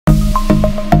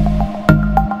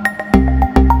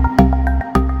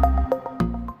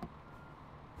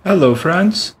Hello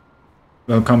friends,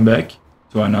 welcome back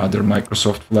to another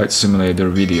Microsoft Flight Simulator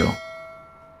video.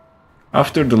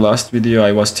 After the last video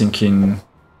I was thinking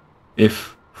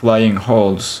if flying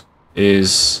holes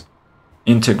is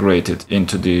integrated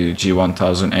into the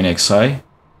G1000NXI,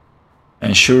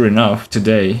 and sure enough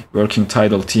today Working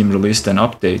Title team released an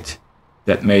update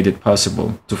that made it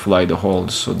possible to fly the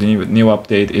holes. So the new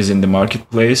update is in the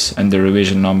marketplace and the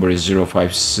revision number is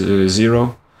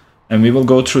 0.5.0. And we will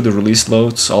go through the release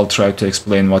loads. I'll try to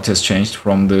explain what has changed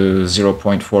from the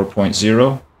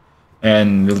 0.4.0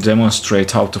 and we'll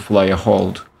demonstrate how to fly a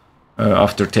hold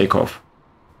after takeoff.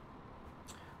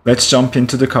 Let's jump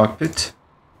into the cockpit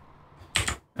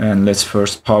and let's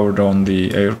first power on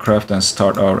the aircraft and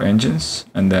start our engines,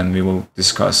 and then we will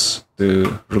discuss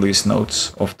the release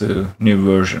notes of the new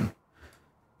version.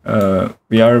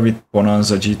 We are with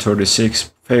Bonanza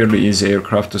G36, fairly easy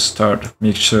aircraft to start.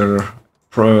 Mixture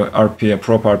prop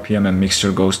RPM and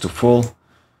mixture goes to full.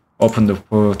 Open the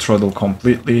throttle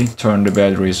completely, turn the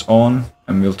batteries on,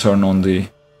 and we'll turn on the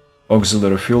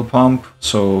auxiliary fuel pump.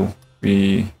 So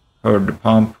we heard the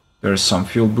pump, there's some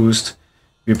fuel boost.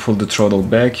 We pull the throttle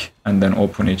back and then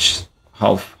open each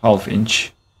half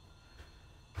inch.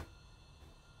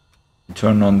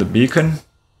 Turn on the beacon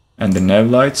and the nav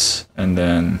lights and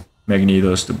then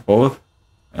magnetos to both,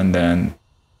 and then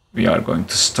we are going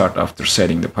to start after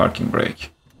setting the parking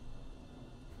brake.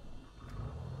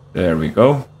 There we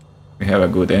go. We have a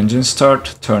good engine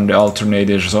start. Turn the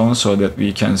alternators on so that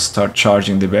we can start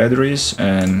charging the batteries,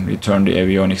 and we turn the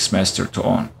avionics master to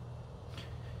on.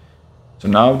 So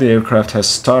now the aircraft has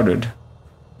started.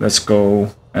 Let's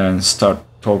go and start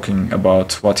talking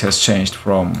about what has changed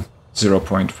from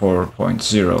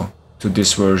 0.4.0 to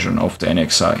this version of the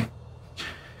NXI.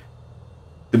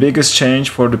 The biggest change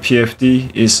for the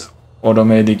PFD is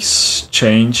automatic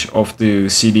change of the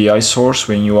CDI source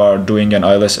when you are doing an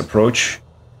ILS approach.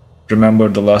 Remember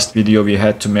the last video we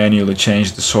had to manually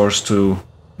change the source to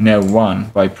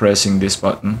nav1 by pressing this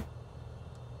button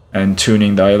and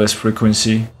tuning the ILS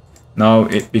frequency. Now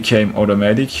it became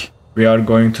automatic. We are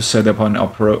going to set up an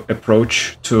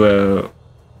approach to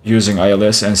using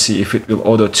ILS and see if it will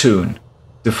auto-tune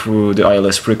the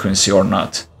ILS frequency or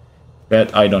not.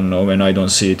 That I don't know, and I don't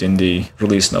see it in the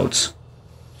release notes.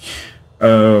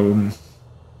 Other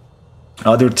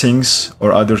things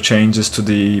or other changes to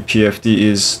the PFD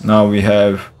is now we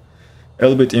have a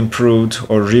little bit improved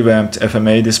or revamped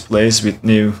FMA displays with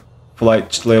new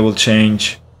flight level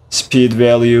change, speed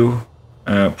value,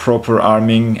 proper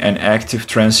arming and active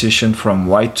transition from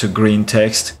white to green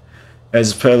text,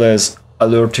 as well as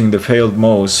alerting the failed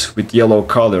modes with yellow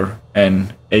color,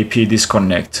 and AP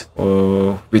disconnect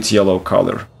with yellow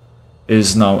color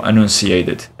is now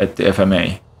enunciated at the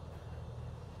FMA.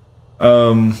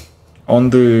 On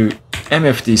the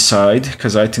MFD side,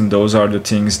 because I think those are the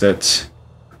things that...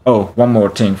 Oh, one more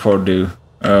thing for the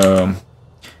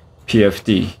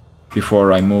PFD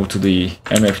before I move to the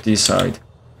MFD side.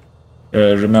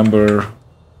 Remember,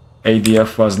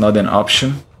 ADF was not an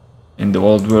option in the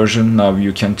old version. Now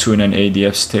you can tune an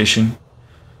ADF station.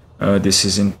 This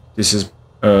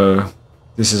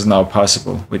is now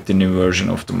possible with the new version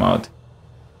of the mod.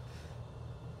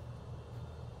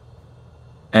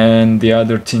 And the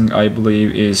other thing I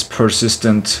believe is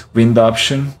persistent wind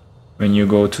option. When you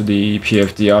go to the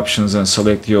PFD options and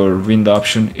select your wind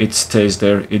option, it stays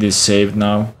there, it is saved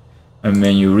now. And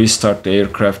when you restart the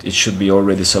aircraft, it should be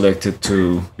already selected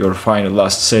to your final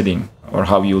last setting or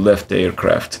how you left the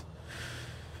aircraft.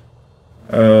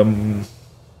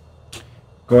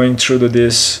 Going through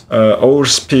this,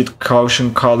 overspeed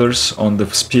caution colors on the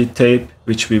speed tape,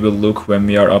 which we will look when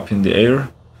we are up in the air.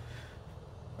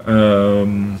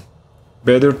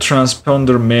 Better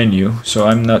transponder menu, so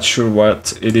I'm not sure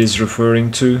what it is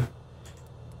referring to,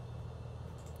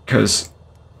 because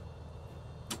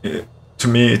to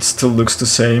me it still looks the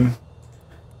same,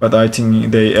 but I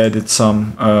think they added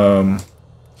some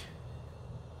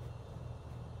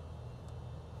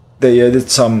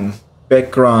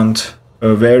background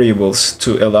variables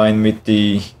to align with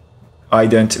the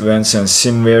ident events and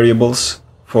sim variables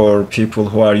for people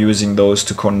who are using those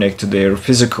to connect to their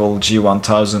physical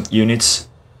G1000 units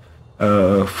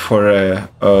for a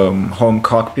home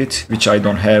cockpit, which I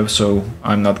don't have, so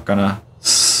I'm not gonna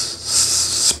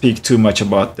speak too much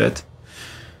about that.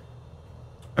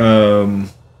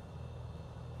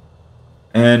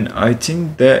 And I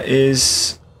think that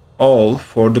is all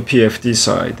for the PFD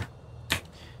side.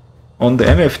 On the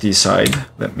MFD side,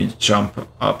 let me jump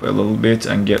up a little bit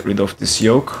and get rid of this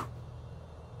yoke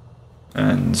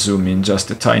and zoom in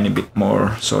just a tiny bit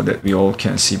more so that we all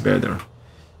can see better.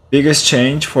 Biggest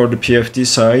change for the PFD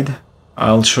side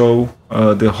I'll show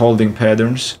the holding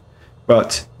patterns,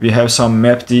 but we have some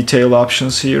map detail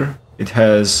options here. It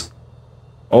has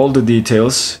all the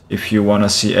details if you want to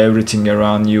see everything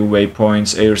around you,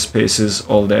 waypoints, airspaces,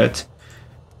 all that.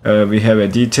 We have a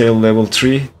detail level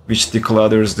 3, which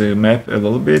declutters the map a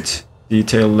little bit.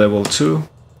 Detail level 2,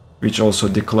 which also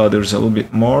declutters a little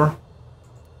bit more.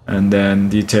 And then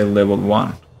detail level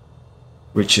 1,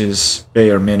 which is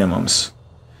bare minimums.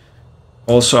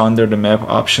 Also under the map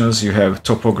options, you have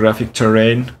topographic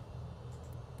terrain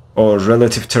or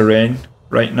relative terrain.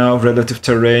 Right now, relative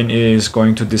terrain is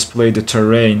going to display the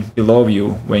terrain below you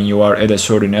when you are at a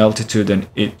certain altitude, and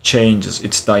it changes,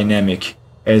 it's dynamic.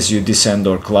 As you descend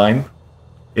or climb,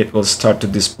 it will start to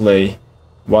display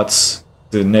what's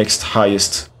the next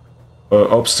highest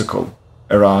obstacle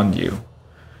around you.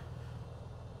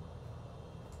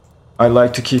 I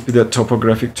like to keep it at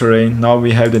topographic terrain. Now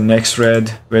we have the next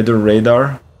red weather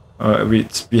radar.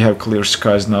 We have clear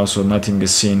skies now, so nothing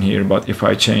is seen here, but if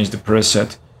I change the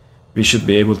preset, we should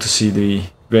be able to see the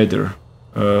weather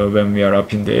when we are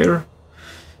up in the air.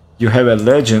 You have a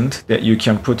legend that you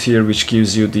can put here, which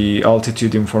gives you the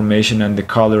altitude information and the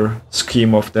color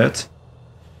scheme of that.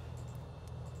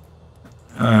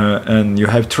 And you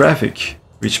have traffic,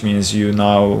 which means you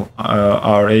now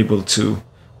are able to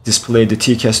display the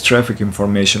TCAS traffic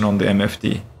information on the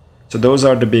MFD. So those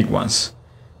are the big ones.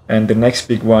 And the next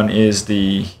big one is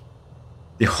the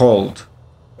hold,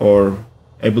 or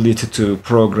ability to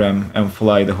program and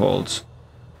fly the holds.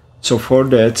 So for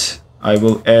that, I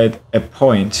will add a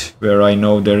point where I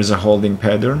know there is a holding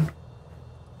pattern.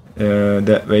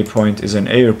 That waypoint is an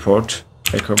airport,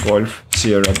 Echo Golf,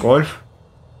 Sierra Golf,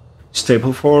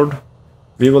 Stapleford.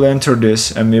 We will enter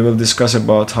this and we will discuss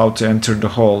about how to enter the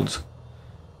hold.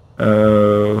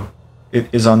 It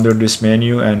is under this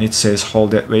menu and it says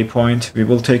hold at waypoint. We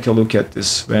will take a look at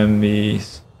this when we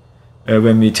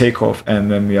take off and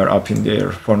when we are up in the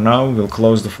air. For now, we'll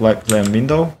close the flight plan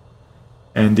window,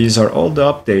 and these are all the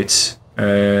updates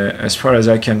as far as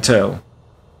I can tell,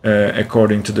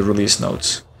 according to the release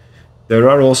notes. There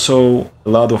are also a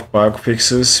lot of bug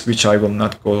fixes, which I will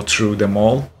not go through them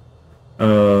all,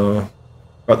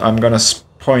 but I'm gonna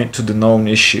point to the known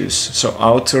issues. So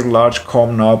outer large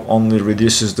COM knob only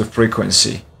reduces the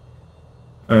frequency,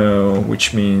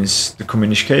 which means the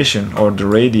communication or the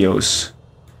radios,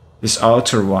 this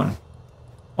outer one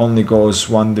only goes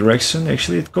one direction.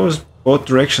 Actually, it goes both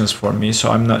directions for me,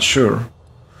 so I'm not sure.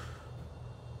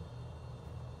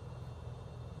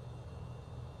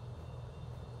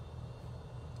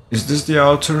 Is this the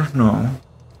outer? No.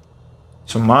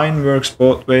 So mine works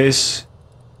both ways.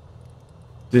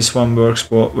 This one works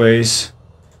both ways.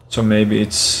 So maybe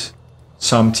it's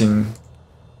something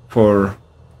for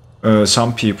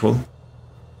some people.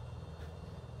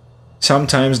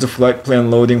 Sometimes the flight plan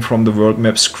loading from the world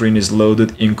map screen is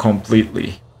loaded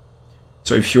incompletely.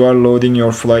 So if you are loading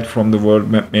your flight from the world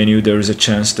map menu, there is a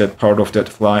chance that part of that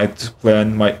flight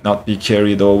plan might not be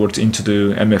carried over into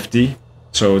the MFD.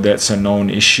 So that's a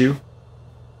known issue.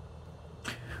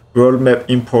 World map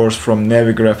imports from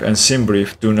Navigraph and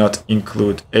SimBrief do not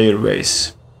include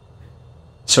airways.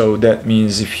 So that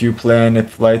means if you plan a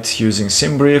flight using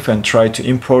SimBrief and try to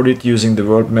import it using the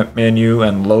world map menu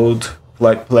and load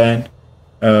flight plan,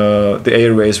 the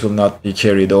airways will not be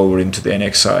carried over into the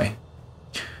NXI.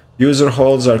 User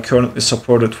holds are currently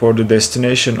supported for the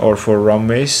destination or for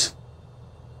runways.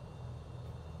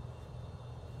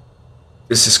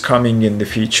 This is coming in the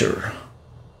feature.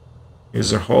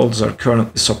 User holds are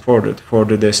currently supported for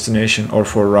the destination or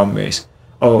for runways.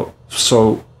 Oh,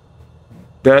 so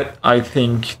that I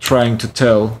think trying to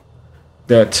tell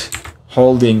that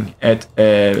holding at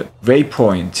a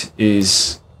waypoint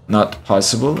is not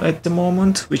possible at the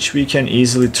moment, which we can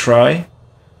easily try.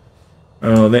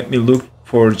 Let me look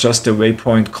for just a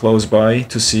waypoint close by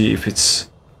to see if it's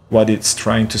what it's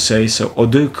trying to say. So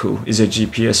Oduku is a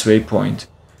GPS waypoint.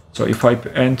 So if I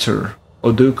enter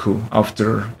Oduku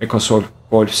after Echo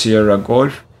Golf Sierra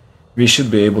Golf, we should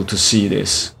be able to see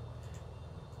this.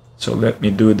 So let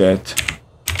me do that.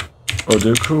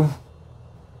 Oduku,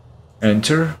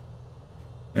 enter,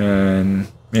 and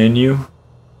menu.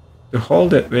 The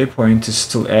hold at waypoint is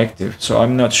still active, so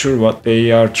I'm not sure what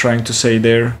they are trying to say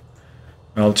there.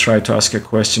 I'll try to ask a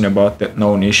question about that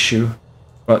known issue.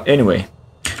 But anyway,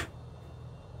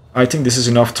 I think this is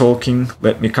enough talking.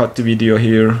 Let me cut the video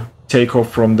here. Take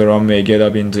off from the runway, get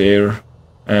up in the air,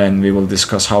 and we will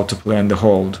discuss how to plan the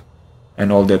hold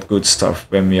and all that good stuff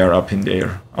when we are up in the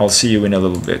air. I'll see you in a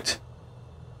little bit.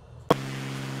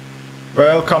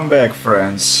 Welcome back,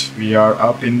 friends. We are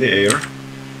up in the air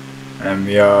and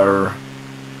we are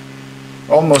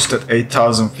almost at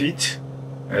 8,000 feet,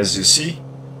 as you see.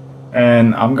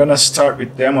 And I'm gonna start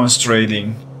with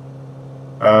demonstrating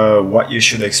what you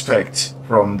should expect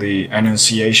from the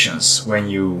annunciations when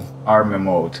you arm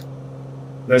mode.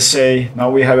 Let's say now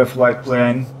we have a flight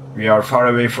plan, we are far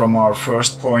away from our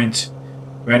first point.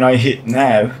 When I hit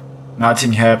nav,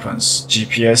 nothing happens.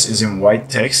 GPS is in white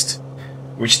text,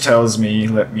 which tells me,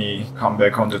 let me come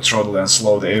back on the throttle and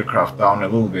slow the aircraft down a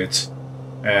little bit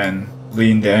and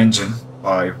lean the engine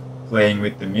by playing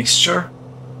with the mixture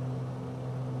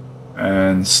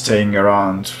and staying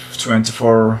around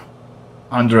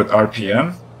 2400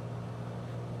 RPM.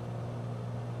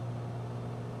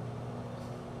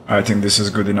 I think this is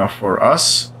good enough for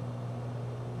us.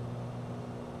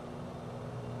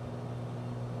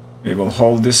 We will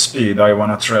hold this speed. I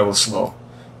want to travel slow.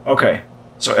 Okay,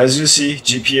 so as you see,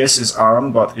 GPS is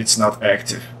armed, but it's not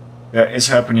active. That is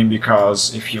happening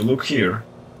because if you look here,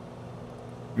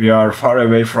 we are far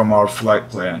away from our flight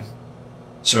plan.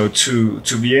 So to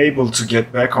be able to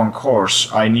get back on course,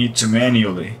 I need to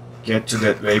manually get to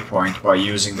that waypoint by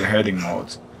using the heading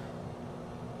mode,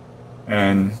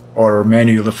 or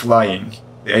manually flying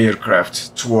the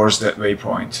aircraft towards that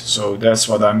waypoint. So that's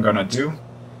what I'm gonna do.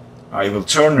 I will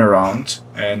turn around,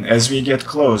 and as we get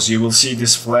close, you will see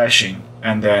this flashing,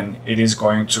 and then it is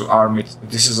going to arm it.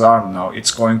 This is armed now.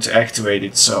 It's going to activate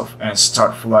itself and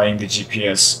start flying the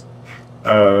GPS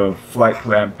flight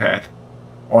plan path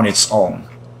on its own.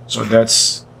 So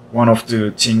that's one of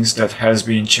the things that has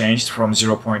been changed from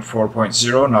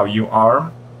 0.4.0. Now you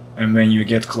arm, and when you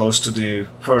get close to the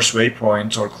first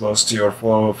waypoint or close to your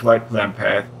flight plan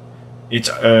path, it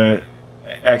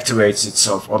activates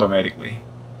itself automatically.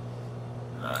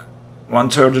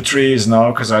 133 is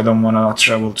now because I don't want to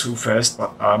travel too fast,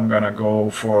 but I'm gonna go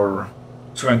for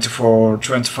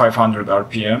 2500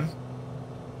 RPM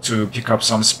to pick up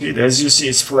some speed. As you see,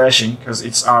 it's flashing because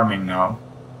it's arming now.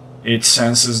 It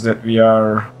senses that we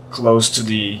are close to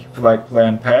the flight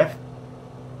plan path,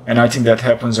 and I think that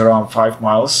happens around 5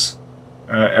 miles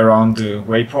around the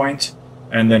waypoint,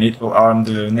 and then it will arm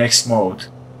the next mode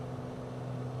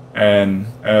and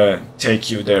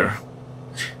take you there.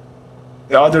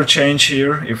 The other change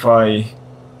here, if I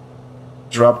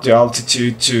drop the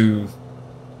altitude to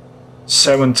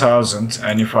 7000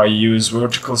 and if I use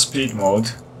vertical speed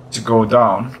mode to go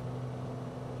down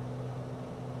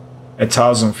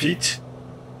 1000 feet,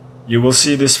 you will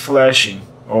see this flashing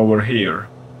over here.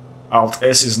 Alt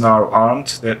S is now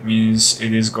armed. That means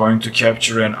it is going to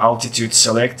capture an altitude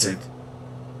selected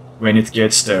when it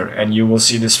gets there, and you will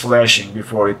see this flashing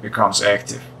before it becomes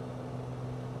active.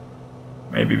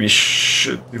 Maybe we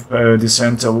should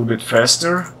descend a little bit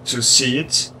faster to see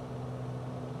it.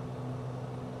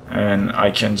 And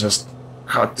I can just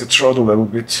cut the throttle a little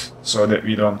bit so that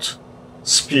we don't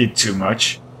speed too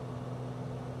much.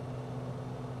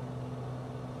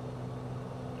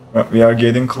 But we are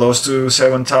getting close to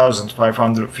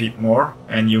 7500 feet more,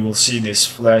 and you will see this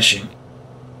flashing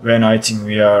when I think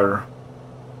we are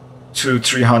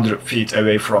 200-300 feet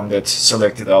away from that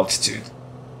selected altitude.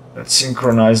 Let's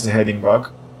synchronize the heading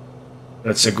bug.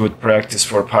 That's a good practice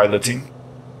for piloting.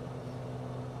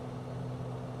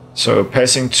 So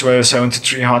passing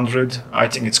 7300, I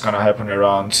think it's gonna happen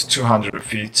around 200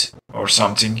 feet or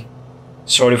something.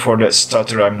 Sorry for that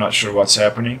stutter, I'm not sure what's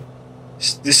happening.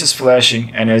 This is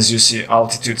flashing, and as you see,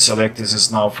 altitude selected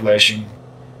is now flashing,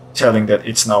 telling that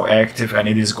it's now active and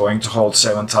it is going to hold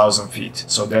 7000 feet.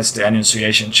 So that's the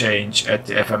annunciation change at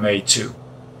the FMA2.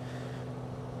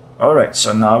 Alright,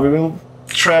 so now we will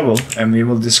travel and we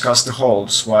will discuss the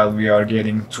holds while we are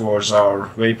getting towards our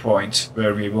waypoint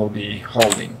where we will be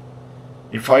holding.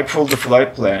 If I pull the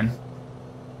flight plan,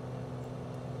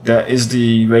 that is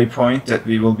the waypoint that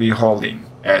we will be holding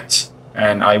at,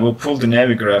 and I will pull the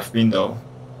Navigraph window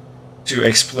to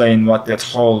explain what that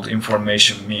hold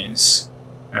information means,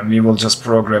 and we will just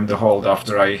program the hold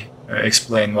after I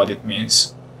explain what it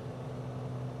means.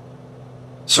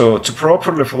 So to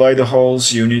properly fly the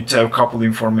holds, you need to have a couple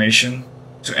information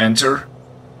to enter.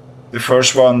 The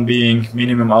first one being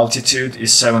minimum altitude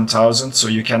is 7000, so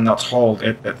you cannot hold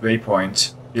at that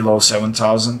waypoint below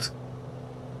 7000.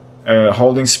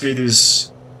 Holding speed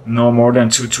is no more than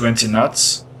 220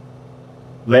 knots.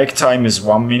 Leg time is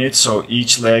 1 minute, so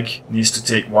each leg needs to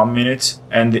take 1 minute,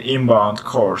 and the inbound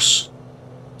course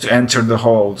to enter the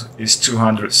hold is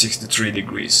 263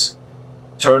 degrees.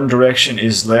 Turn direction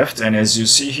is left, and as you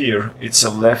see here, it's a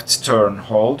left turn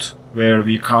hold where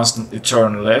we constantly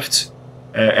turn left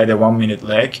at a 1 minute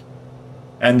leg.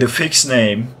 And the fixed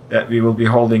name that we will be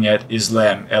holding at is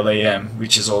LAM, L-A-M,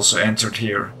 which is also entered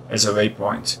here as a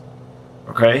waypoint.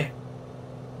 Okay?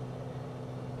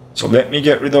 So let me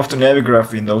get rid of the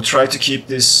Navigraph window. Try to keep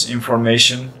this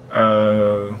information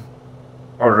or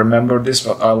remember this,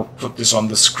 but I'll put this on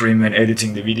the screen when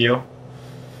editing the video.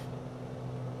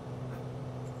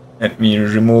 Let me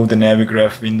remove the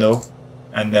Navigraph window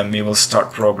and then we will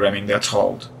start programming that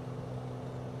hold.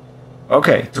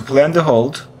 Okay, to plan the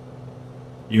hold,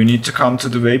 you need to come to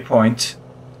the waypoint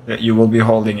that you will be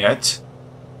holding at,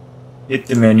 hit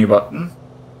the menu button,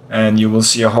 and you will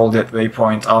see a hold at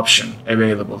waypoint option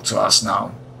available to us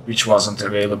now, which wasn't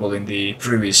available in the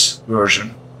previous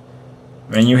version.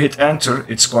 When you hit enter,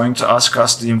 it's going to ask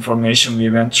us the information we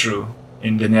went through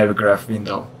in the Navigraph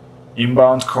window.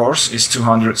 Inbound course is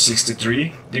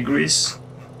 263 degrees.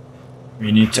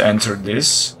 We need to enter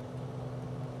this.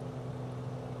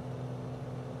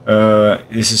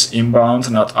 This is inbound,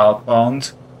 not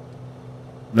outbound.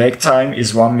 Lag time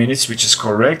is 1 minute, which is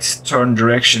correct. Turn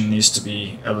direction needs to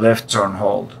be a left turn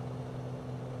hold.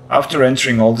 After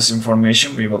entering all this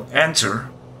information, we will enter,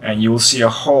 and you will see a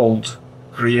hold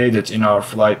created in our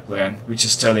flight plan, which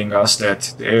is telling us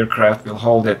that the aircraft will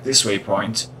hold at this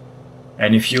waypoint.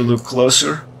 And if you look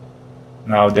closer,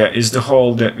 now that is the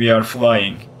hold that we are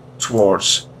flying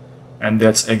towards, and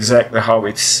that's exactly how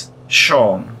it's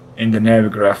shown in the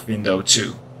Navigraph window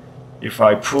too. If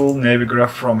I pull Navigraph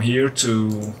from here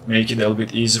to make it a little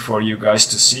bit easier for you guys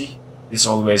to see, this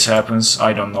always happens,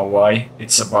 I don't know why,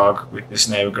 it's a bug with this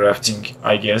Navigraph thing,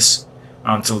 I guess,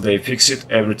 until they fix it.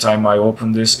 Every time I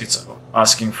open this, it's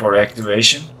asking for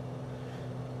activation.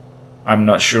 I'm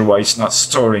not sure why it's not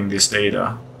storing this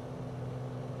data.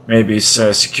 Maybe it's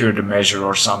a security measure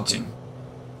or something.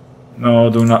 No,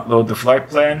 do not load the flight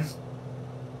plan.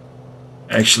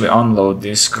 Actually unload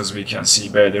this because we can see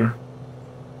better.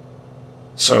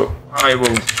 So I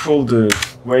will pull the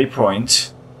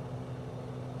waypoint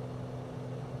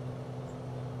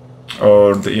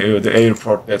or the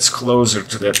airport that's closer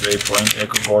to that waypoint,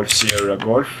 Echo Golf Sierra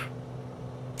Golf.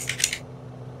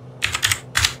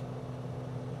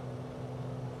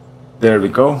 There we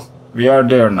go. We are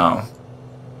there now.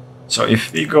 So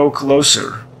if we go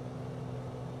closer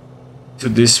to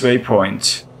this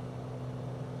waypoint,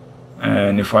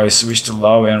 and if I switch to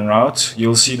low en route,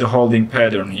 you'll see the holding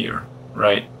pattern here,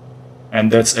 right? And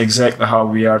that's exactly how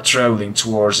we are traveling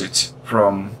towards it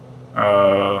from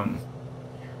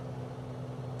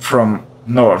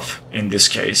north in this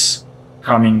case,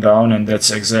 coming down, and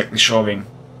that's exactly showing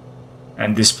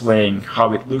and displaying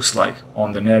how it looks like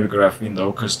on the Navigraph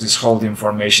window, because this hold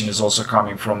information is also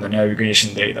coming from the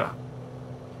navigation data.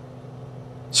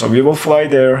 So we will fly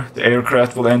there, the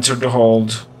aircraft will enter the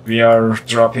hold. We are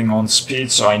dropping on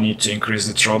speed, so I need to increase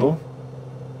the throttle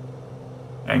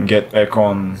and get back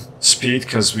on speed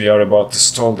because we are about to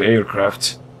stall the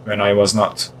aircraft when I was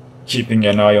not keeping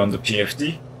an eye on the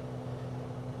PFD.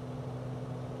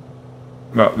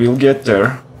 But we'll get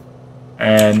there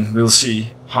and we'll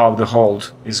see how the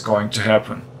hold is going to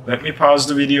happen. Let me pause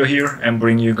the video here and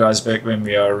bring you guys back when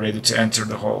we are ready to enter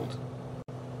the hold.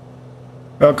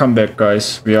 Welcome back,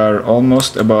 guys. We are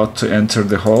almost about to enter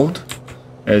the hold.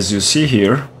 As you see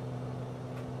here,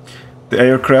 the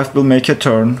aircraft will make a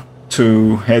turn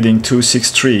to heading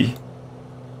 263,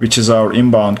 which is our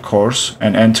inbound course,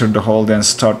 and enter the hold and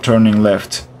start turning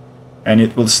left. And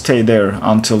it will stay there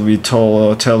until we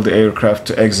tell the aircraft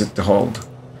to exit the hold.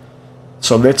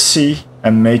 So let's see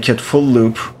and make it full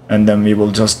loop, and then we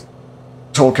will just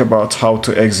talk about how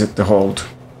to exit the hold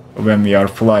when we are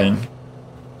flying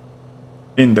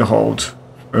in the hold,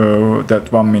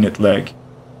 that 1 minute lag.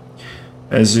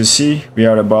 As you see, we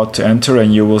are about to enter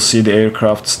and you will see the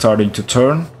aircraft starting to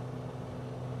turn.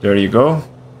 There you go.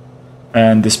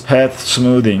 And this path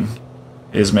smoothing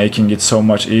is making it so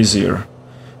much easier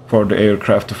for the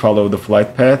aircraft to follow the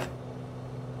flight path.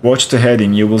 Watch the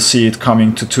heading, you will see it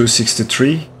coming to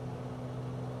 263,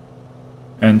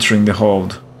 entering the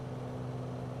hold.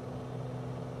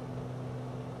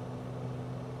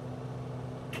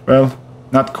 Well,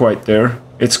 not quite there,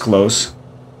 it's close.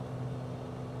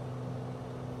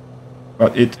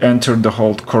 But it entered the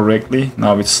hold correctly.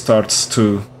 Now it starts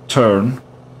to turn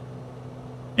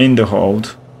in the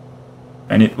hold,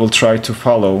 and it will try to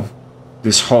follow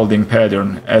this holding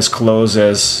pattern as close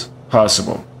as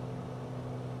possible.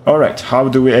 Alright, how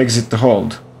do we exit the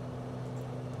hold?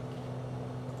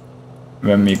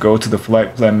 When we go to the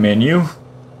flight plan menu,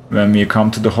 when we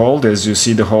come to the hold, as you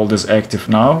see, the hold is active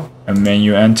now, and when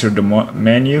you enter the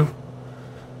menu,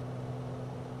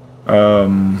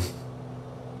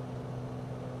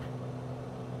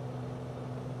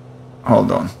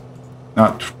 hold on,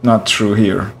 not through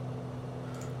here,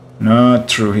 not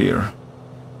through here.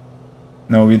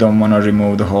 No, we don't want to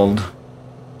remove the hold.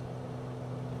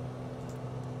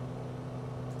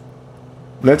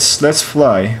 let's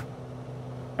fly.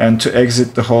 And to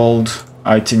exit the hold,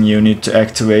 I think you need to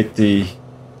activate the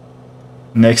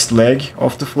next leg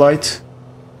of the flight.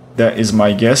 That is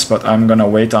my guess, but I'm gonna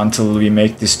wait until we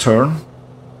make this turn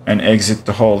and exit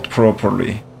the hold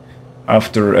properly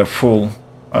after a full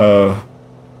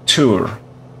tour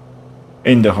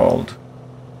in the hold.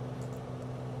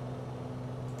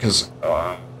 Because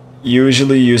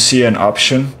usually you see an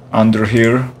option under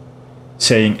here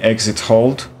saying exit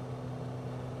hold,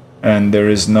 and there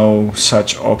is no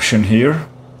such option here.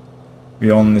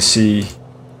 We only see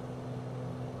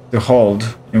the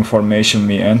hold information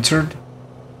we entered,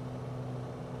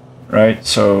 right?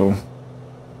 So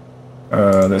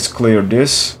let's clear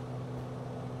this,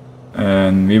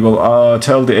 and we will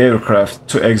tell the aircraft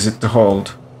to exit the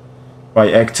hold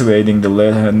by activating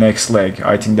the next leg.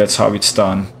 I think that's how it's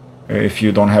done if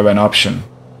you don't have an option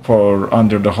for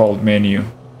under the hold menu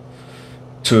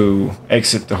to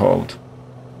exit the hold.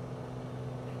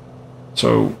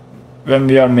 So when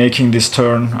we are making this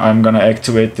turn, I'm gonna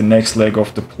activate the next leg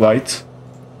of the flight,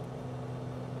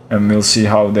 and we'll see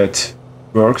how that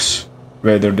works,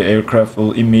 whether the aircraft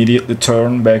will immediately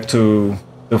turn back to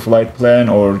the flight plan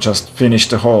or just finish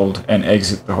the hold and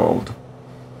exit the hold.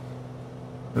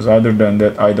 Because other than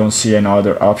that, I don't see any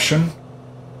other option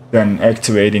than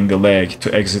activating the leg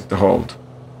to exit the hold.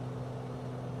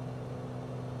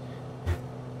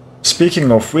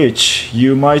 Speaking of which,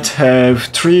 you might have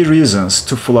 3 reasons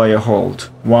to fly a hold.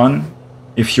 1,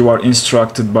 if you are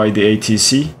instructed by the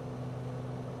ATC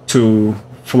to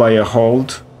fly a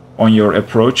hold on your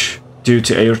approach due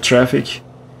to air traffic.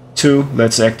 2,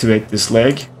 let's activate this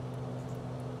leg.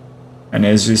 And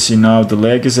as you see now, the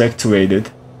leg is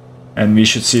activated, and we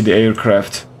should see the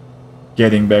aircraft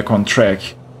getting back on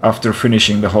track after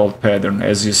finishing the hold pattern.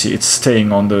 As you see, it's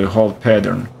staying on the hold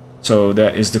pattern. So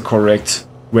that is the correct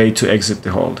way to exit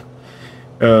the hold.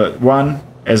 1,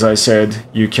 as I said,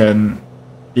 you can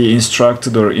be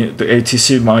instructed, or the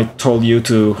ATC might tell you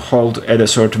to hold at a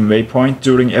certain waypoint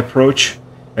during approach,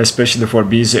 especially for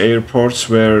busy airports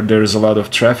where there is a lot of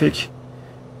traffic.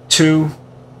 2,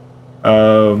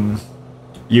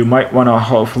 you might want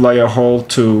to fly a hold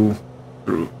to,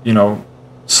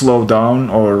 slow down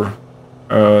or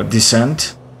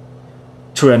descend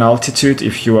to an altitude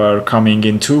if you are coming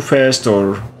in too fast,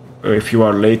 or if you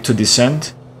are late to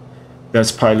descend.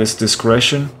 That's pilot's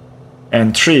discretion.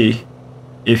 And 3,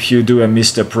 if you do a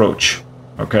missed approach.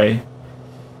 Okay.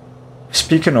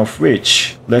 Speaking of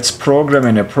which, let's program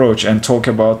an approach and talk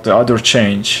about the other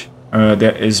change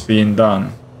that is being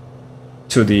done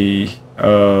to the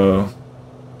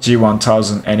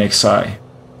G1000NXI.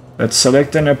 Let's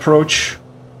select an approach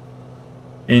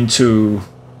into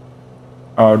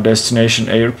our destination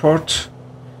airport.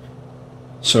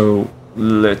 So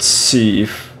let's see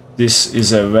if this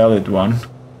is a valid one,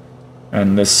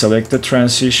 and let's select the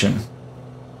transition.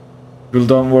 Well,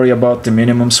 don't worry about the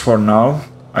minimums for now.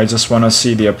 I just want to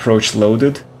see the approach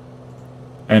loaded,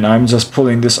 and I'm just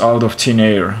pulling this out of thin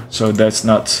air, so that's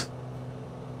not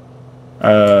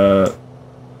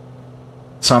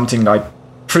something I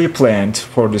pre-planned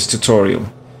for this tutorial.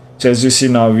 So as you see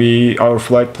now, our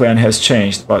flight plan has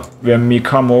changed, but when we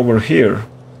come over here,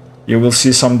 you will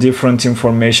see some different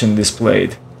information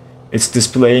displayed. It's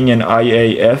displaying an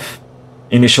IAF,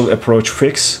 initial approach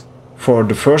fix, for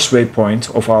the first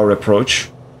waypoint of our approach,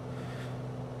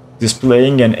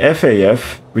 displaying an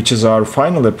FAF, which is our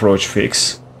final approach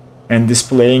fix, and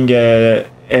displaying a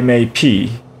MAP,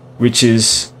 which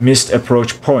is missed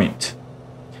approach point.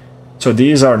 So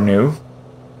these are new.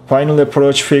 Final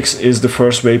approach fix is the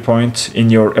first waypoint in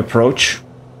your approach.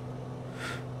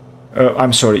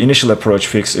 Initial approach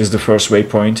fix is the first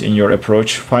waypoint in your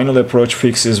approach. Final approach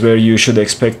fix is where you should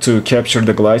expect to capture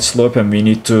the glide slope, and we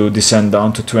need to descend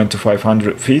down to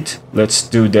 2500 feet. Let's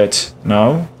do that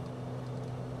now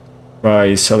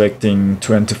by selecting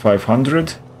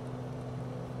 2500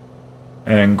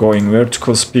 and going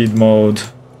vertical speed mode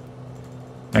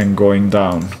and going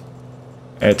down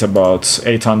at about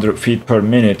 800 feet per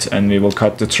minute, and we will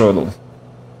cut the throttle.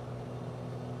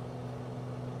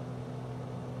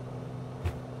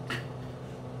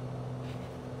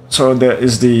 So that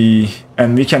is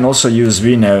and we can also use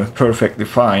VNAV perfectly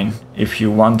fine if you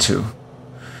want to.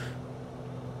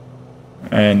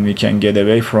 And we can get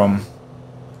away from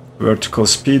vertical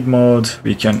speed mode.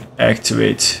 We can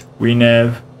activate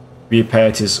VNAV.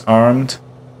 VPAT is armed,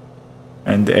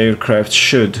 and the aircraft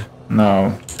should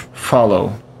now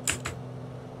follow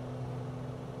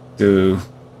the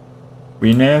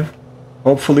VNAV.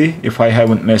 Hopefully, if I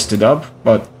haven't messed it up,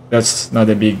 but that's not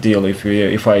a big deal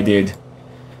if I did.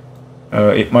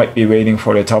 It might be waiting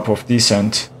for the top of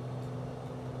descent.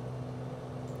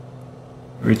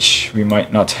 which we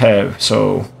might not have.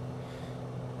 So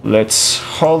let's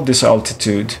hold this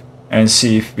altitude and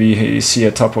see if we see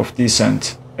a top of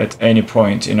descent at any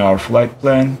point in our flight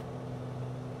plan.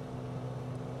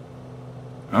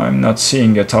 I'm not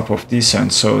seeing a top of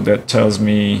descent, so that tells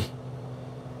me,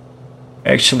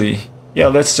 actually, yeah,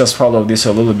 let's just follow this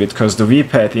a little bit, because the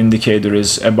V-path indicator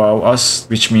is above us,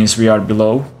 which means we are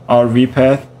below our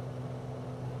V-path,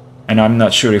 and I'm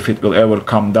not sure if it will ever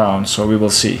come down, so we will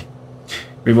see.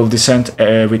 We will descend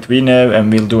with VNAV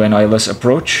and we'll do an ILS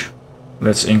approach.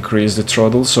 Let's increase the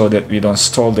throttle so that we don't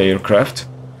stall the aircraft.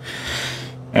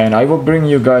 And I will bring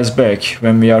you guys back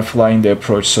when we are flying the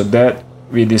approach, so that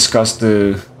we discussed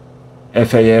the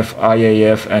FAF,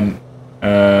 IAF and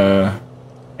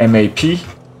MAP.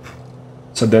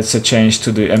 So that's a change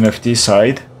to the MFD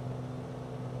side.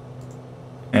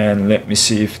 And let me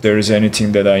see if there is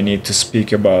anything that I need to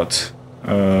speak about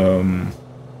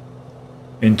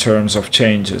in terms of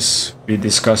changes. We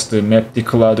discussed the map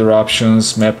declutter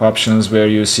options, map options where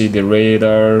you see the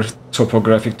radar,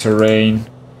 topographic terrain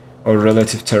or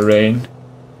relative terrain,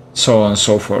 so on and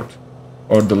so forth,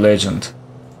 or the legend.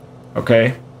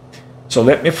 Okay, so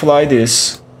let me fly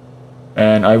this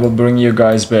and I will bring you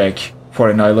guys back for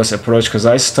an ILS approach, because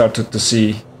I started to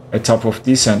see a top of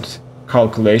descent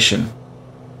calculation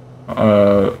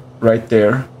right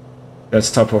there. That's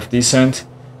top of descent.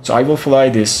 So I will fly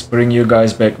this, bring you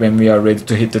guys back when we are ready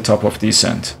to hit the top of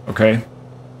descent. Okay,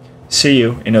 see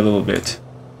you in a little bit.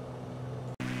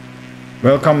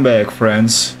 Welcome back,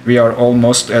 friends. We are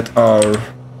almost at our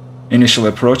initial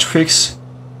approach fix.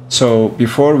 So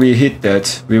before we hit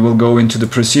that, we will go into the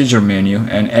procedure menu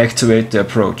and activate the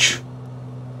approach.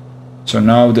 So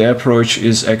now the approach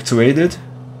is activated.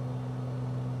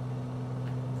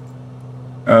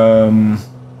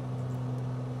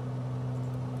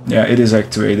 Yeah, it is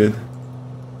activated.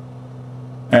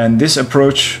 And this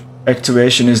approach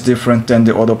activation is different than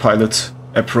the autopilot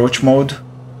approach mode.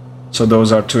 So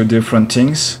those are two different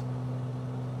things.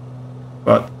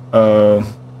 But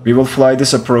we will fly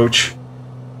this approach.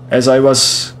 As I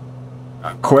was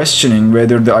questioning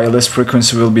whether the ILS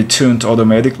frequency will be tuned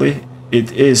automatically,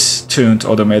 it is tuned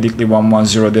automatically.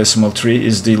 110.3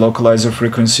 is the localizer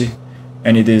frequency,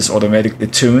 and it is automatically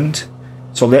tuned.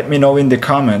 So let me know in the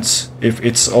comments if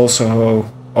it's also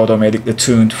automatically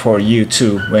tuned for you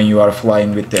too when you are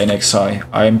flying with the NXI.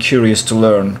 I am curious to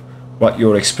learn what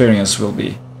your experience will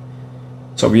be.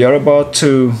 So we are about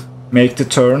to make the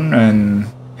turn and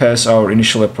pass our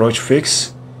initial approach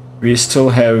fix. We still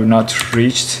have not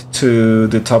reached to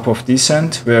the top of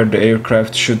descent, where the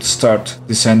aircraft should start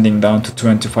descending down to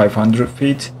 2500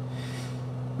 feet.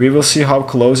 We will see how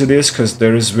close it is, because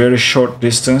there is very short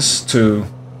distance to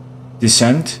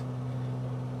descent.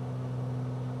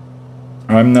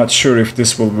 I'm not sure if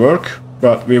this will work,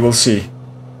 but we will see.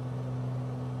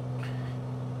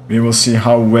 We will see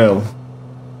how well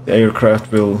the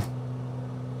aircraft will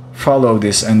follow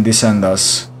this and descend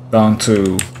us down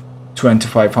to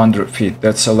 2500 feet.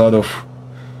 That's a lot of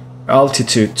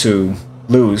altitude to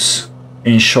lose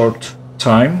in short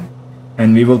time,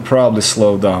 and we will probably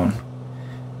slow down.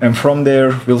 And from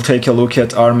there, we'll take a look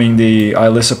at arming the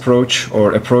ILS approach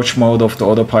or approach mode of the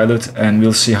autopilot, and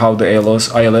we'll see how the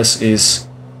ILS is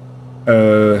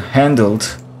handled,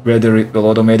 whether it will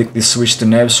automatically switch the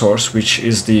nav source, which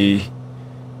is the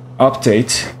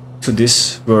update to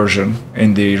this version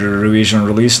in the revision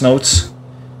release notes.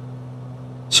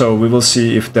 So we will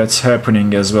see if that's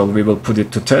happening as well. We will put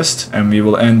it to test, and we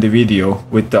will end the video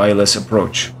with the ILS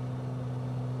approach.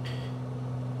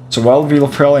 So while we're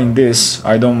following this,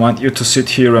 I don't want you to sit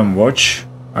here and watch.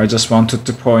 I just wanted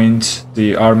to point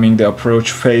the arming the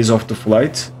approach phase of the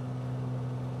flight.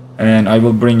 And I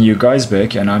will bring you guys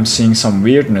back, and I'm seeing some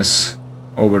weirdness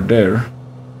over there.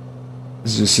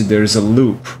 As you see, there is a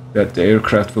loop that the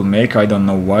aircraft will make. I don't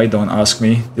know why, don't ask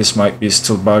me. This might be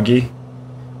still buggy.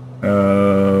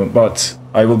 But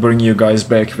I will bring you guys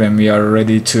back when we are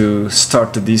ready to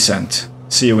start the descent.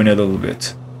 See you in a little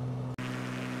bit.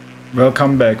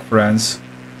 Welcome back, friends.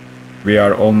 We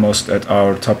are almost at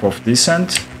our top of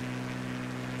descent.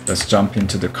 Let's jump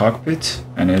into the cockpit,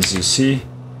 and as you see,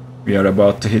 we are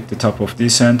about to hit the top of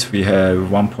descent. We have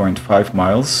 1.5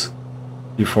 miles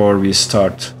before we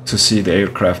start to see the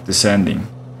aircraft descending.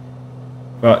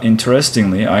 But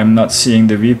interestingly, I am not seeing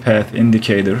the V-path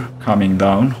indicator coming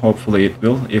down. Hopefully it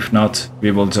will. If not,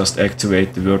 we will just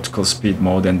activate the vertical speed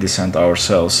mode and descend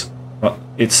ourselves. But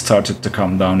it started to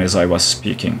come down as I was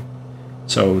speaking.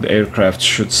 So the aircraft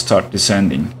should start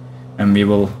descending, and we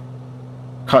will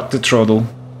cut the throttle,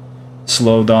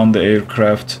 slow down the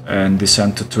aircraft and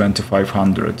descend to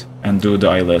 2500 and do the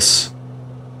ILS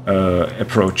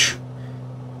approach.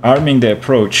 arming the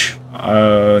approach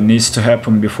needs to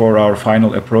happen before our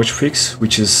final approach fix,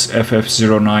 which is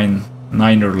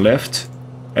FF099er left.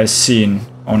 As seen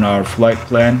on our flight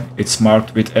plan, it's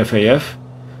marked with FAF.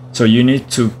 So you need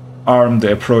to arm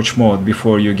the approach mode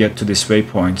before you get to this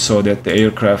waypoint so that the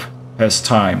aircraft has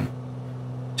time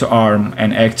to arm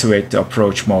and activate the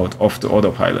approach mode of the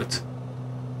autopilot.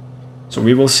 So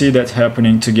we will see that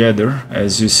happening together.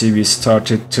 As you see, we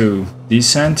started to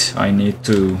descend. I need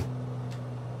to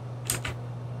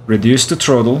reduce the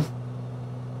throttle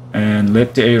and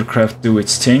let the aircraft do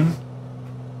its thing.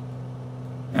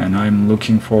 And I'm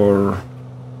looking for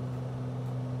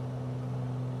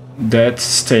that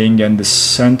staying in the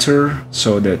center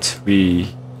so that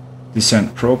we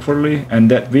descend properly, and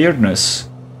that weirdness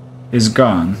is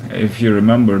gone. If you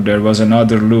remember, there was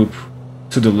another loop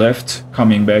to the left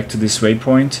coming back to this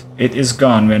waypoint. It is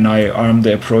gone when I armed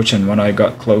the approach and when I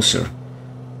got closer.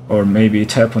 Or maybe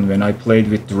it happened when I played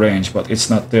with the range, but it's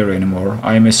not there anymore.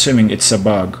 I'm assuming it's a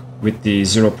bug with the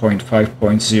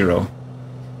 0.5.0.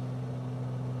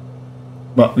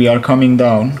 But we are coming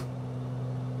down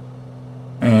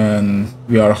and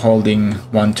we are holding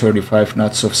 135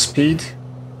 knots of speed,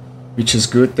 which is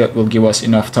good. That will give us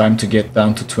enough time to get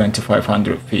down to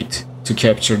 2500 feet to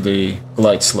capture the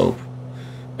glide slope.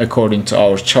 According to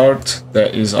our chart,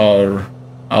 that is our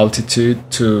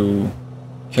altitude to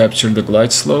capture the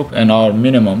glide slope, and our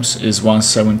minimums is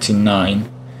 179,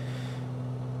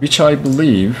 which I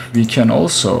believe we can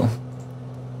also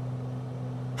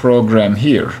program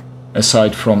here.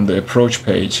 Aside from the approach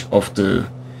page of the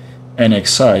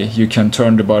NXI, you can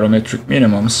turn the barometric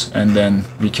minimums, and then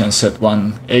we can set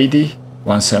 180,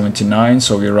 179,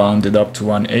 so we round it up to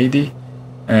 180,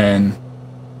 and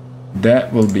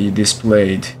that will be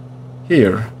displayed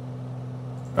here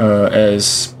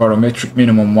as barometric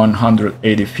minimum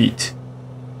 180 feet.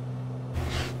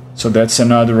 So that's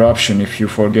another option if you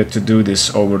forget to do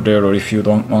this over there, or if you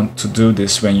don't want to do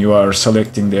this when you are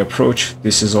selecting the approach.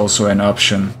 This is also an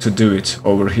option to do it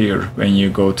over here when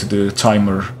you go to the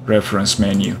timer reference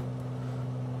menu.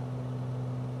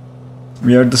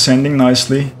 We are descending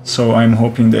nicely, so I'm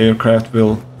hoping the aircraft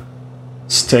will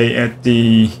stay at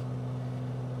the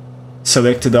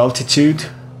selected altitude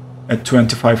at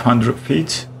 2500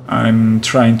 feet. I'm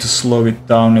trying to slow it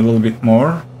down a little bit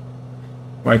more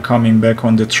by coming back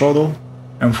on the throttle,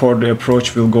 and for the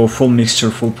approach we'll go full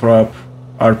mixture, full prop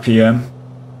RPM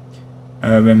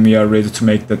when we are ready to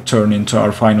make that turn into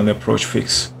our final approach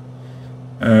fix.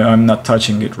 I'm not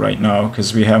touching it right now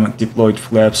because we haven't deployed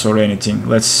flaps or anything.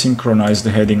 Let's synchronize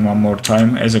the heading one more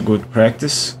time as a good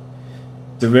practice.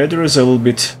 The weather is a little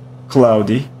bit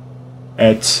cloudy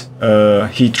at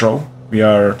Heathrow.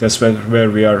 That's where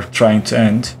we are trying to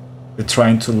end. We're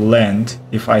trying to land,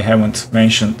 if I haven't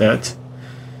mentioned that.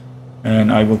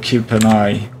 And I will keep an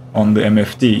eye on the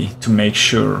MFD to make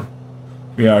sure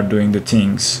we are doing the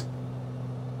things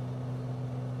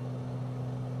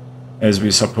as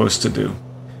we're supposed to do.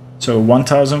 So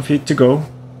 1000 feet to go.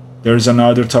 There's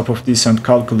another top of descent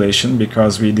calculation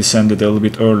because we descended a little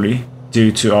bit early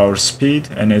due to our speed,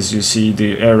 and as you see,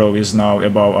 the arrow is now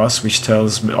above us, which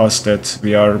tells us that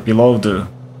we are below the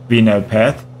VNAV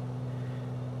path.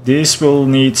 This will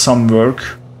need some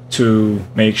work to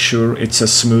make sure it's a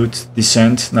smooth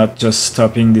descent, not just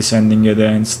stopping, descending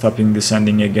again, stopping,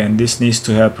 descending again. This needs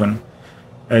to happen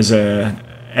as an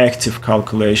active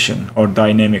calculation or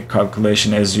dynamic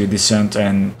calculation as you descend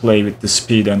and play with the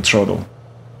speed and throttle.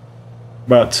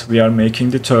 But we are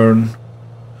making the turn,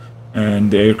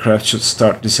 and the aircraft should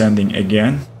start descending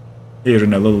again here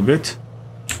in a little bit.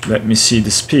 Let me see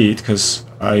the speed because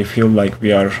I feel like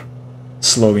we are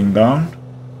slowing down.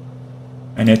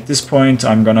 And at this point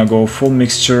I'm gonna go full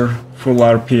mixture, full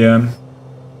RPM.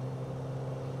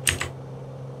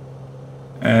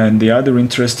 And the other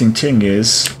interesting thing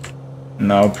is,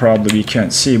 now probably we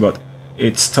can't see, but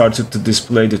it started to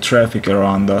display the traffic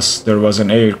around us. There was an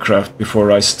aircraft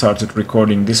before I started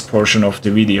recording this portion of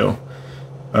the video.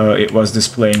 It was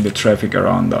displaying the traffic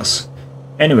around us.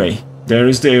 Anyway, there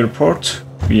is the airport.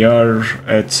 We are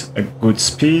at a good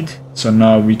speed, so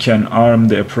now we can arm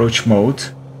the approach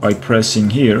mode by pressing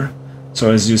here.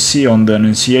 So as you see on the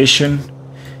annunciation,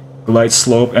 glide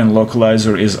slope and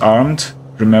localizer is armed.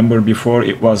 Remember before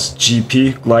it was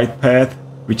GP, glide path,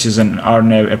 which is an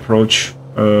RNAV approach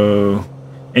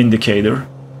indicator.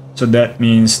 So that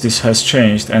means this has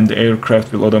changed, and the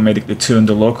aircraft will automatically tune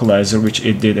the localizer, which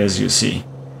it did, as you see.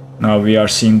 Now we are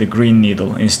seeing the green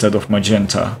needle instead of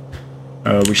magenta,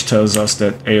 which tells us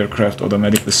that aircraft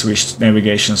automatically switched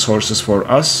navigation sources for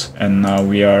us, and now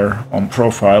we are on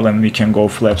profile and we can go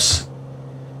flaps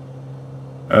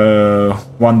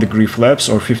 1 degree flaps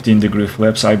or 15 degree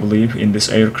flaps, I believe, in this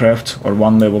aircraft, or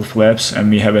 1 level flaps, and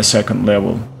we have a second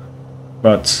level.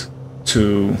 But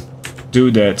to do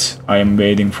that, I am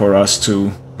waiting for us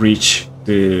to reach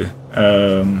the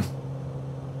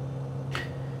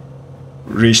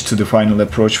final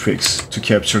approach fix to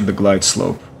capture the glide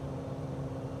slope,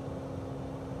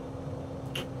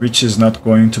 which is not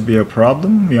going to be a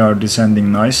problem. We are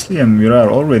descending nicely and we are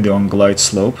already on glide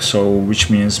slope, so which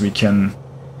means we can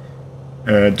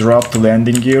drop the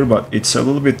landing gear, but it's a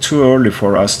little bit too early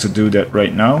for us to do that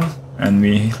right now, and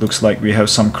looks like we have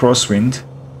some crosswind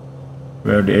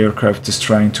where the aircraft is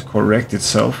trying to correct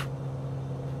itself.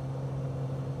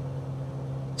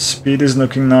 Speed is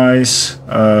looking nice.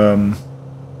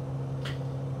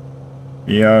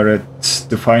 We are at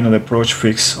the final approach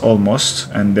fix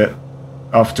almost, and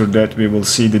after that we will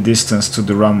see the distance to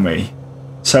the runway.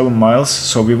 7 miles,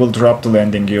 so we will drop the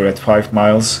landing gear at 5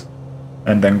 miles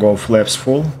and then go flaps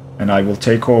full, and I will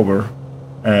take over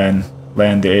and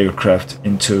land the aircraft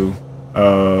into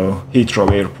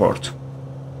Heathrow Airport.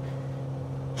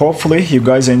 Hopefully you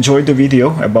guys enjoyed the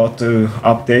video about the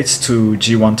updates to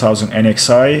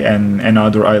G1000NXI and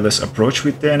another eyeless approach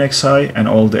with the NXI and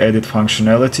all the added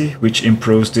functionality, which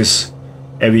improves this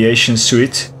aviation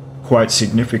suite quite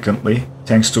significantly,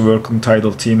 thanks to Working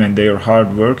Title team and their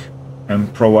hard work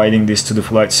and providing this to the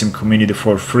flight sim community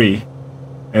for free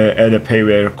at a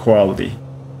payware quality.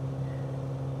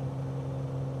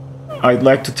 I'd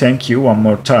like to thank you one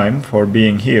more time for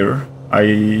being here.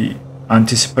 I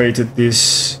anticipated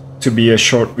this to be a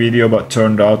short video, but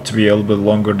turned out to be a little bit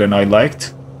longer than I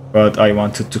liked, but I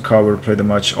wanted to cover pretty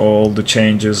much all the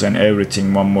changes and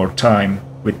everything one more time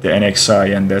with the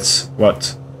NXI, and that's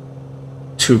what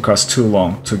took us too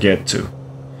long to get to.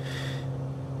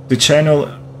 The channel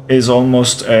is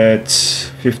almost at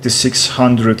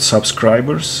 5,600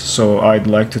 subscribers, so I'd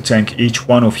like to thank each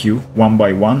one of you one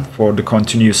by one for the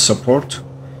continuous support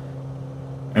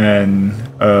and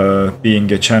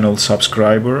being a channel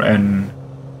subscriber and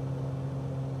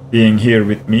being here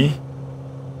with me,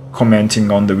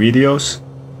 commenting on the videos.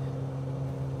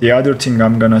 The other thing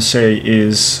I'm gonna say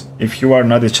is, if you are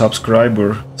not a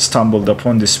subscriber, stumbled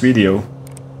upon this video,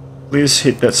 please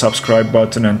hit that subscribe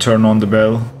button and turn on the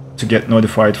bell to get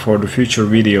notified for the future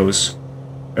videos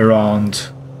around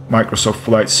Microsoft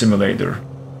Flight Simulator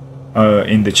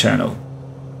in the channel.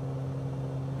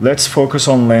 Let's focus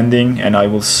on landing, and I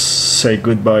will say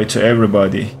goodbye to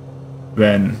everybody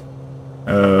when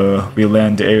we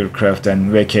land the aircraft and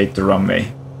vacate the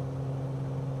runway.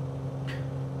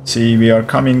 See, we are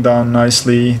coming down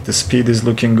nicely, the speed is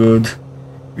looking good.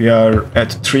 We are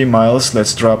at 3 miles,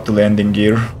 let's drop the landing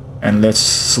gear and let's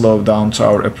slow down to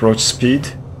our approach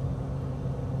speed.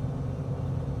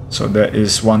 So that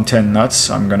is 110 knots.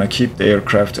 I'm gonna keep the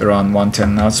aircraft around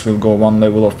 110 knots. We'll go 1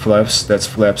 level of flaps, that's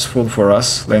flaps full for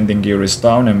us. Landing gear is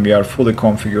down and we are fully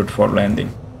configured for landing.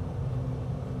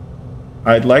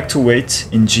 I'd like to wait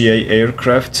in GA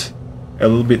aircraft a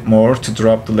little bit more to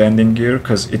drop the landing gear,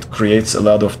 because it creates a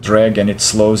lot of drag and it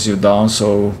slows you down,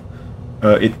 so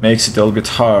it makes it a little bit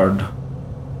hard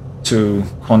to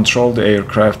control the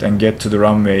aircraft and get to the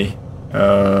runway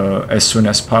as soon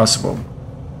as possible.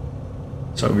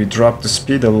 So we drop the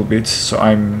speed a little bit, so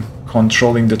I'm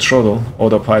controlling the throttle.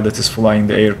 Autopilot is flying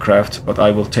the aircraft, but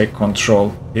I will take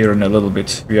control here in a little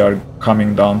bit. We are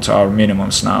coming down to our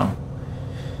minimums now.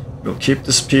 We'll keep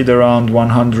the speed around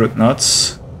 100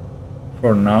 knots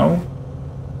for now.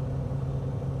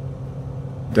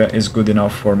 That is good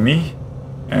enough for me,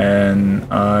 and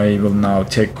I will now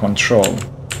take control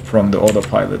from the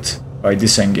autopilot by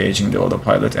disengaging the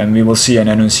autopilot, and we will see an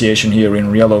annunciation here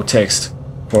in yellow text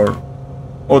for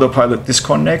autopilot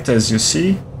disconnect, as you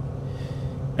see.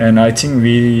 And I think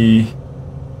we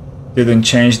didn't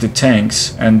change the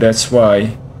tanks, and that's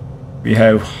why we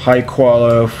have high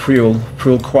quality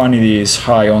fuel quantity is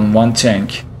high on one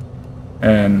tank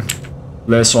and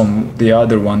less on the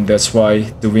other one. That's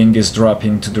why the wing is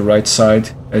dropping to the right side.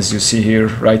 As you see here,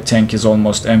 right tank is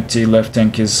almost empty, left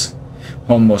tank is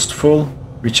almost full,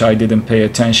 which I didn't pay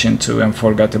attention to and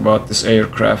forgot about this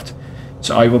aircraft.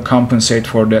 So I will compensate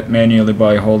for that manually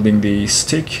by holding the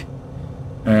stick,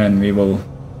 and we will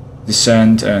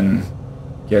descend and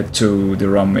get to the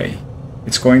runway.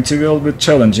 It's going to be a little bit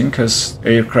challenging because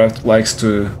aircraft likes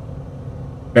to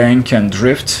bank and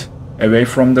drift away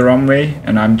from the runway,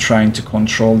 and I'm trying to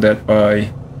control that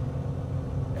by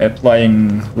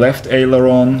applying left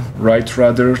aileron, right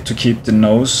rudder to keep the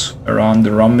nose around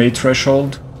the runway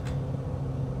threshold.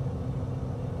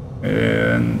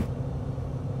 And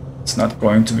it's not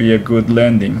going to be a good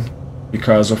landing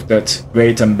because of that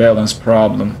weight and balance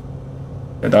problem.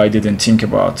 that I didn't think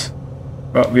about.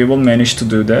 But we will manage to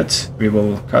do that. We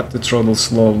will cut the throttle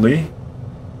slowly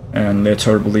and let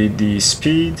her bleed the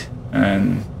speed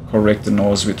and correct the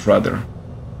nose with rudder.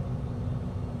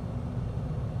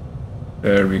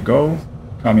 There we go.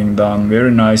 Coming down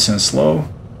very nice and slow.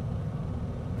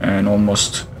 And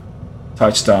almost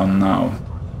touchdown now.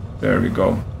 There we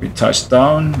go. We touched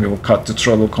down. We will cut the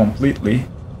throttle completely.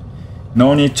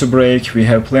 No need to brake. We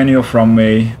have plenty of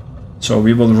runway. So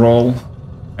we will roll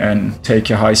and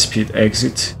take a high-speed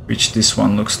exit, which this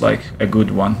one looks like a good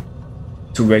one,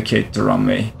 to vacate the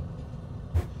runway.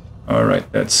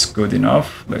 Alright, that's good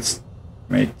enough. Let's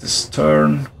make this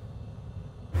turn.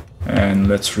 And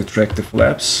let's retract the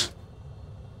flaps.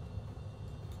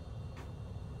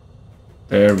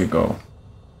 There we go.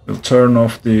 We'll turn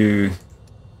off the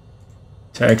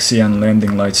taxi and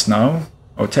landing lights now.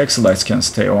 Oh, taxi lights can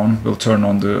stay on. We'll turn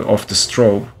on off the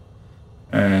strobe.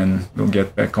 And we'll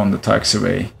get back on the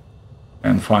taxiway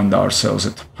and find ourselves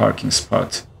at a parking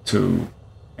spot to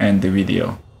end the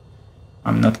video.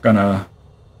 I'm not gonna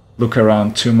look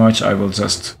around too much. I will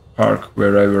just park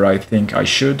wherever I think I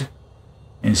should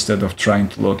instead of trying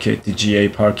to locate the GA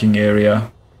parking area.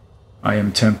 I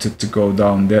am tempted to go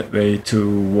down that way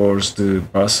towards the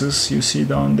buses you see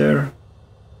down there,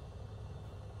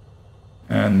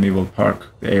 and we will park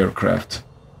the aircraft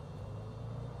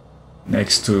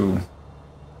next to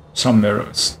somewhere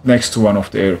next to one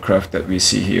of the aircraft that we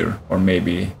see here, or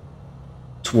maybe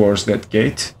towards that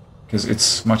gate because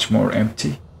it's much more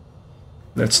empty.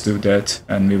 Let's do that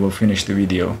and we will finish the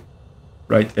video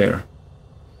right there.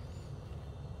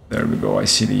 There we go. I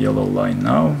see the yellow line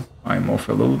now. I'm off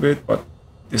a little bit, but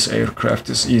this aircraft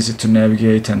is easy to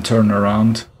navigate and turn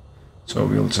around, so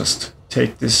we'll just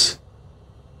take this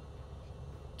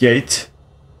gate.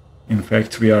 In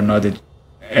fact, we are not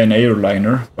an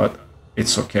airliner, but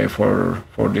it's okay for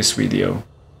this video.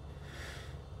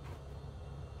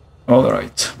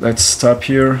 Alright, let's stop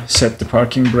here, set the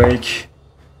parking brake,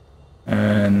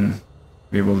 and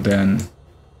we will then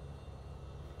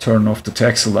turn off the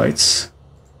taxi lights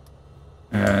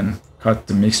and cut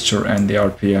the mixture and the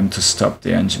RPM to stop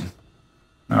the engine.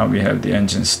 Now we have the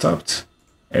engine stopped.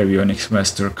 Avionics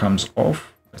master comes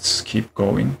off. Let's keep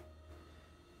going.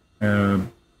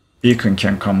 Beacon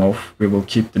can come off. We will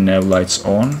keep the nav lights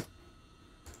on.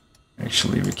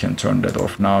 Actually, we can turn that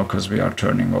off now because we are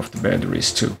turning off the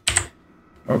batteries too.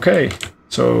 Okay,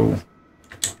 so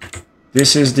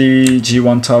this is the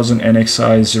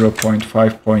G1000NXI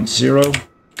 0.5.0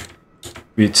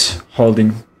 with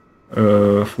holding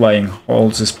flying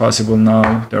holes is possible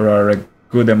now. There are a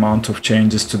good amount of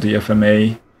changes to the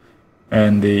FMA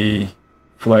and the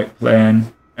flight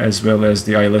plan, as well as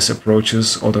the ILS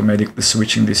approaches, automatically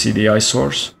switching the CDI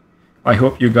source. I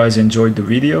hope you guys enjoyed the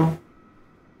video.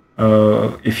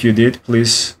 If you did,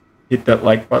 please hit that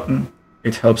like button.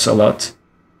 It helps a lot.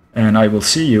 And I will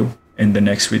see you in the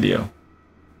next video.